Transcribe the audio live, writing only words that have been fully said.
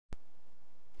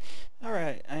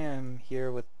here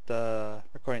with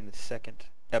recording the second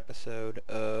episode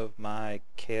of my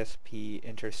KSP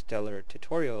Interstellar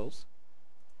tutorials,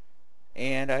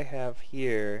 and I have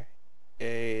here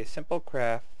a simple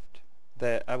craft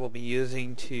that I will be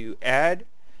using to add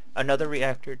another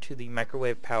reactor to the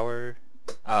microwave power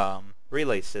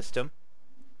relay system.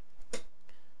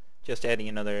 Just adding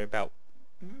another about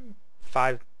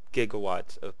 5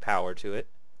 gigawatts of power to it.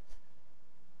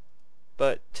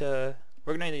 But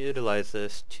we're going to utilize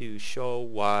this to show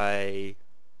why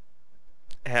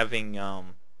having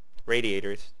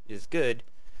radiators is good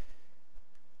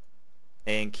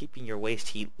and keeping your waste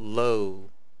heat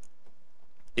low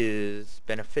is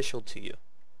beneficial to you.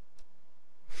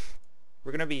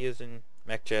 We're going to be using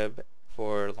MechJeb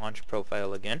for launch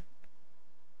profile again.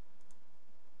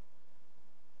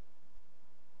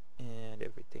 And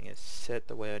everything is set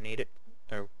the way I need it,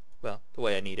 or well, the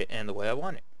way I need it and the way I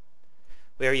want it.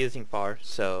 We are using FAR,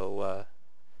 so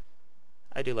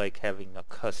I do like having a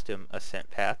custom ascent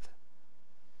path.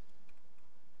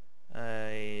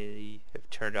 I have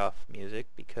turned off music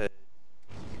because...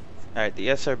 Alright, the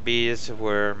SRBs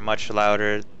were much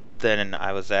louder than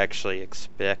I was actually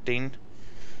expecting.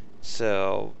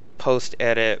 So,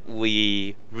 post-edit,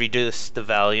 we reduced the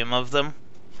volume of them.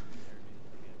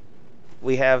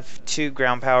 We have 2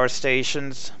 ground power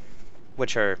stations,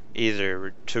 which are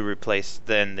easier to replace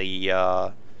than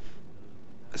the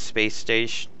space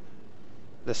station,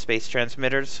 the space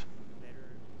transmitters.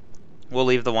 We'll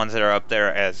leave the ones that are up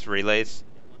there as relays.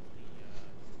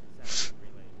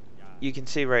 You can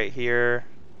see right here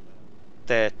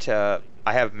that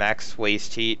I have max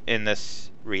waste heat in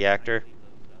this reactor.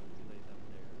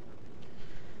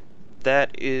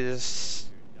 That is,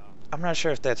 I'm not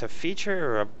sure if that's a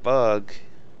feature or a bug,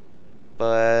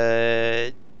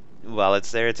 but well,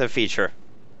 it's there. It's a feature.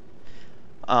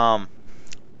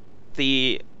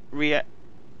 The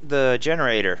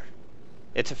generator,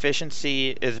 its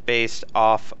efficiency is based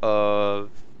off of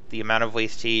the amount of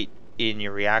waste heat in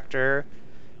your reactor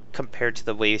compared to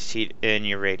the waste heat in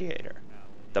your radiator.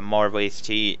 The more waste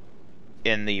heat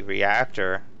in the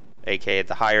reactor, aka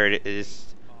the higher it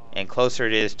is and closer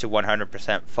it is to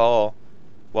 100% full,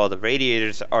 while the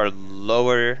radiators are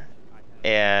lower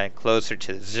and closer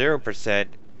to 0%,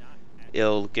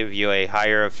 it'll give you a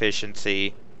higher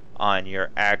efficiency on your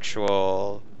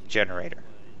actual generator.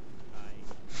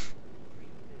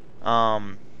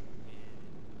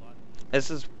 This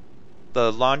is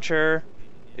the launcher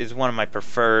is one of my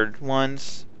preferred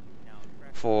ones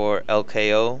for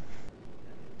LKO,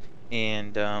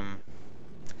 and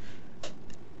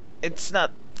it's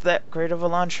not that great of a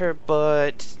launcher,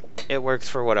 but it works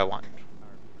for what I want.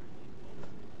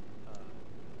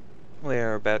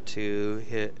 We're about to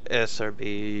hit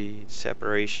SRB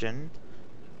separation,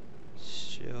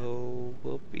 so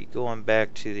we'll be going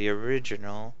back to the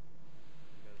original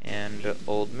and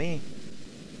old me.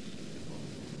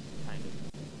 Kind of.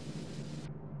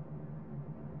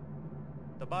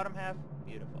 The bottom half,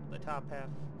 beautiful. The top half,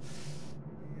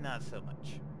 not so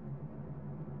much.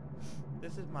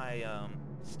 This is my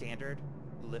standard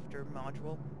lifter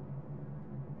module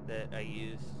that I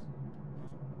use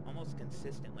almost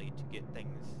consistently to get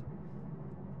things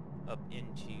up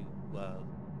into low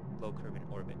Kerbin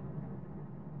orbit.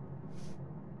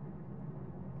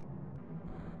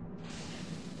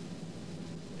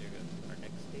 There goes our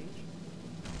next stage.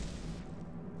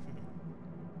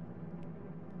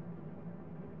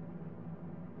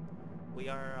 We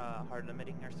are hard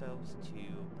limiting ourselves to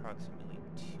approximately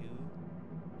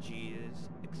 2 G's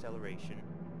acceleration.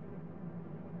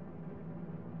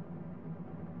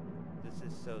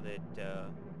 This is so that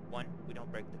 1, we don't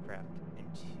break the craft, and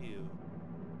 2,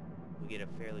 we get a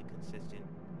fairly consistent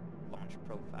launch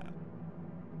profile.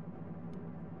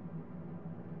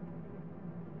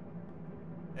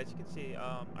 As you can see,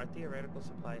 our theoretical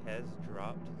supply has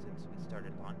dropped since we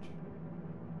started launch.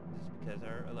 This is because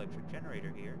our electric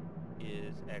generator here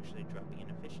is actually dropping in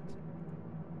efficiency.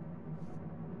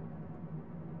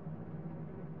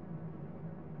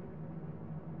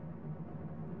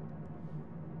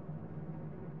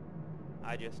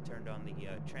 I just turned on the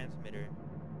transmitter,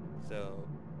 so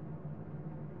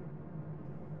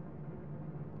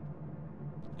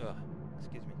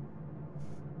excuse me.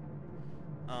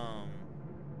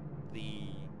 The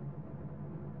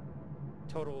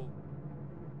total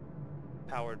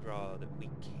power draw that we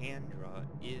can draw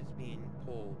is being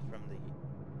pulled from the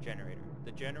generator.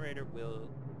 The generator the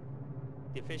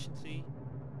efficiency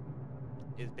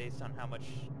is based on how much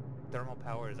thermal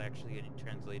power is actually getting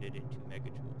translated into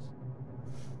megajoules.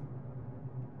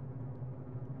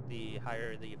 The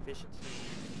higher the efficiency,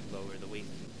 the lower the waste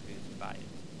produced by it.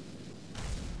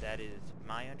 That is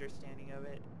my understanding of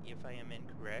it. If I am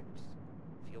incorrect,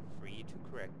 feel free to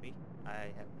correct me.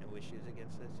 I have no issues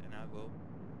against this, and I will,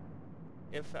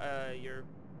 if you're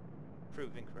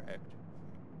proven correct,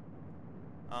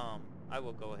 I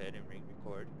will go ahead and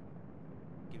re-record,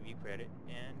 give you credit,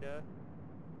 and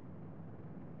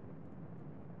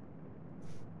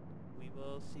we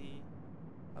will see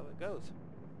how it goes.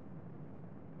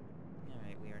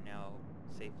 Alright, we are now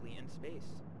safely in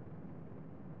space.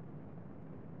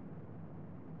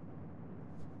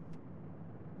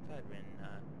 If I had been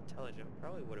intelligent, I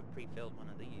probably would have pre-filled one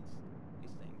of these.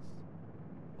 These things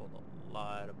hold a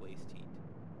lot of waste heat.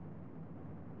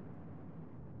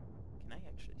 Can I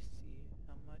actually see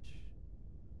how much?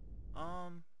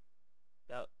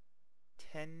 About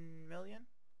 10 million?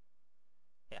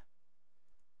 Yeah.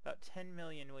 About 10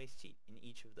 million waste heat in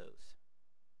each of those.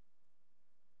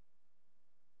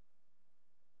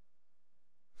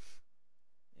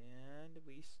 And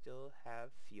we still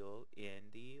have fuel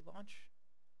in the launch,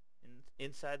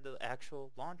 inside the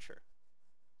actual launcher.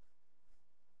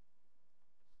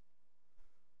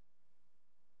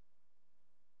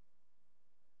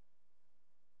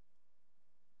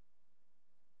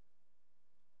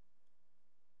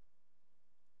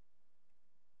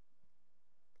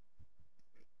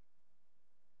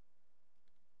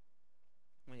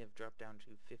 We have dropped down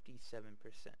to 57%.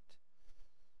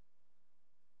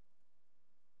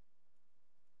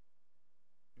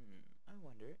 I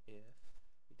wonder if we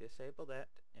disable that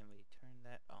and we turn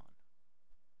that on.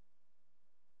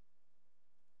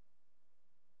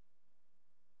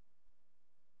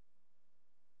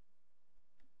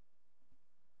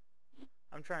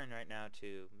 I'm trying right now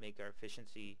to make our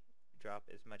efficiency drop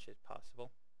as much as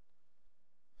possible.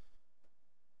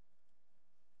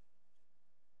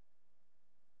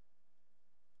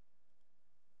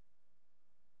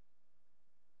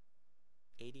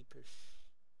 %,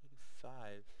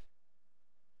 85.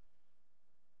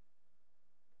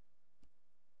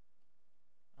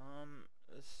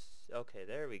 Okay,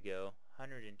 there we go.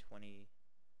 120.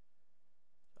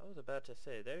 I was about to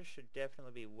say, there should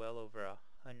definitely be well over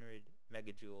 100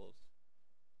 megajoules,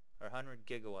 or 100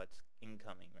 gigawatts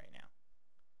incoming right now.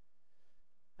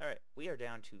 Alright, we are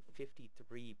down to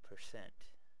 53%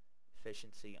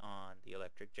 efficiency on the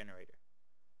electric generator.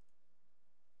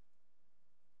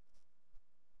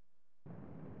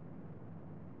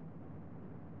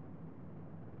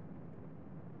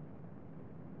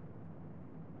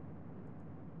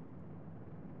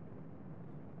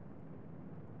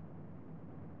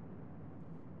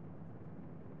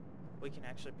 We can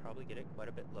actually probably get it quite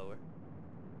a bit lower.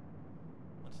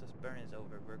 Once this burn is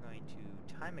over, we're going to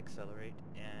time accelerate,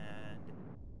 and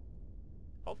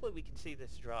hopefully we can see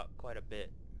this drop quite a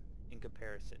bit in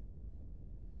comparison.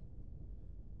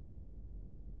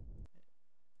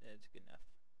 It's good enough.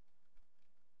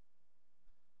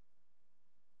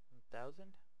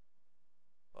 1,000?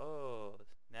 Oh,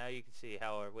 now you can see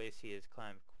how our waste heat has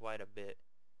climbed quite a bit.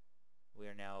 We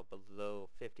are now below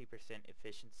 50%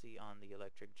 efficiency on the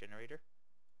electric generator.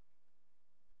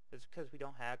 It's because we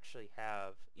don't actually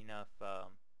have enough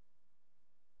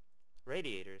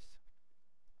radiators.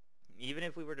 Even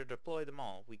if we were to deploy them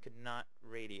all, we could not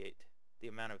radiate the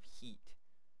amount of heat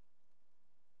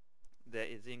that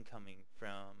is incoming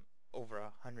from over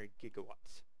 100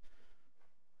 gigawatts.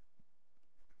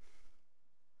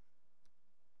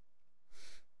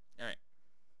 Alright.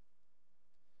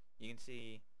 You can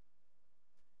see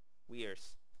we are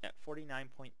at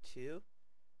 49.2,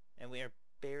 and we are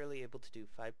barely able to do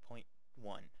 5.1.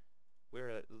 We're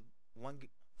at 1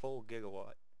 full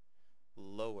gigawatt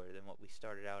lower than what we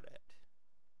started out at,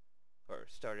 or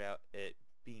started out at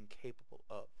being capable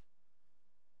of.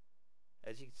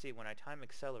 As you can see, when I time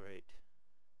accelerate,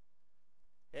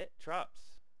 it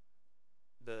drops.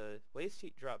 The waste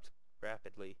heat drops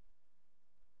rapidly,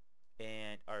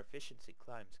 and our efficiency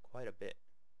climbs quite a bit.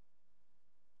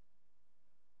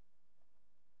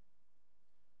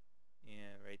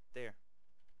 Yeah, right there.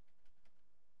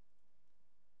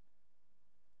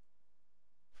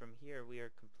 From here, we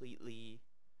are completely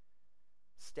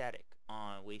static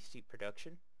on waste heat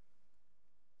production.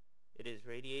 It is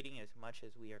radiating as much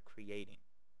as we are creating.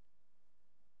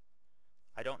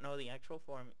 I don't know the actual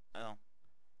form. Oh,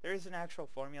 there is an actual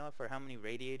formula for how many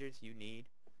radiators you need,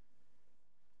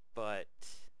 but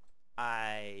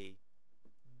I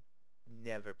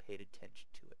never paid attention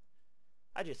to it.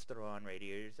 I just throw on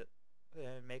radiators that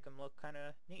make them look kind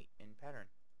of neat in pattern.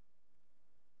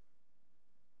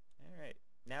 Alright,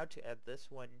 now to add this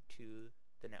one to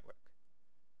the network.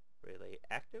 Relay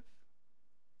active,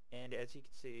 and as you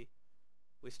can see,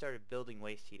 we started building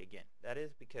waste heat again. That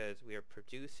is because we are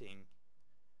producing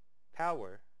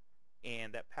power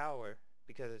And that power,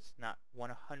 because it's not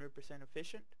 100%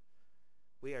 efficient,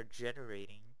 we are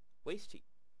generating waste heat,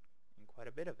 and quite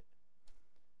a bit of it.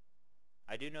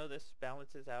 I do know this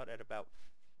balances out at about,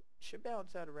 should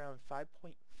balance out around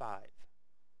 5.5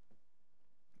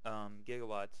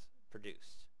 gigawatts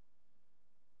produced.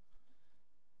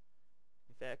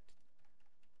 In fact,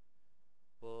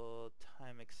 we'll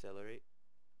time accelerate,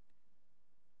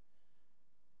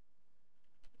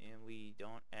 and we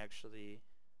don't actually,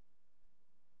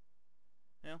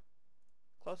 no,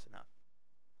 close enough.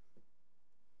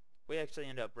 We actually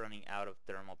end up running out of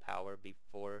thermal power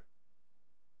before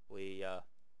we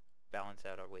balance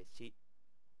out our waste heat.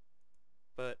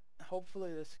 But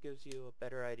hopefully this gives you a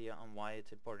better idea on why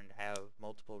it's important to have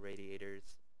multiple radiators.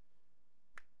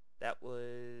 That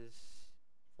was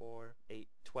 4, 8,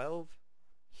 12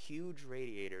 huge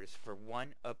radiators for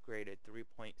one upgraded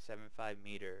 3.75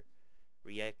 meter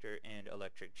reactor and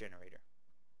electric generator.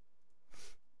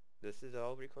 This is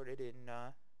all recorded in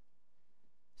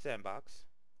Sandbox,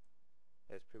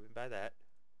 as proven by that.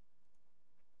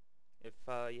 If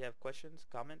you have questions,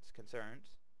 comments,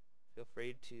 concerns, feel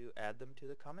free to add them to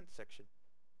the comments section.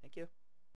 Thank you.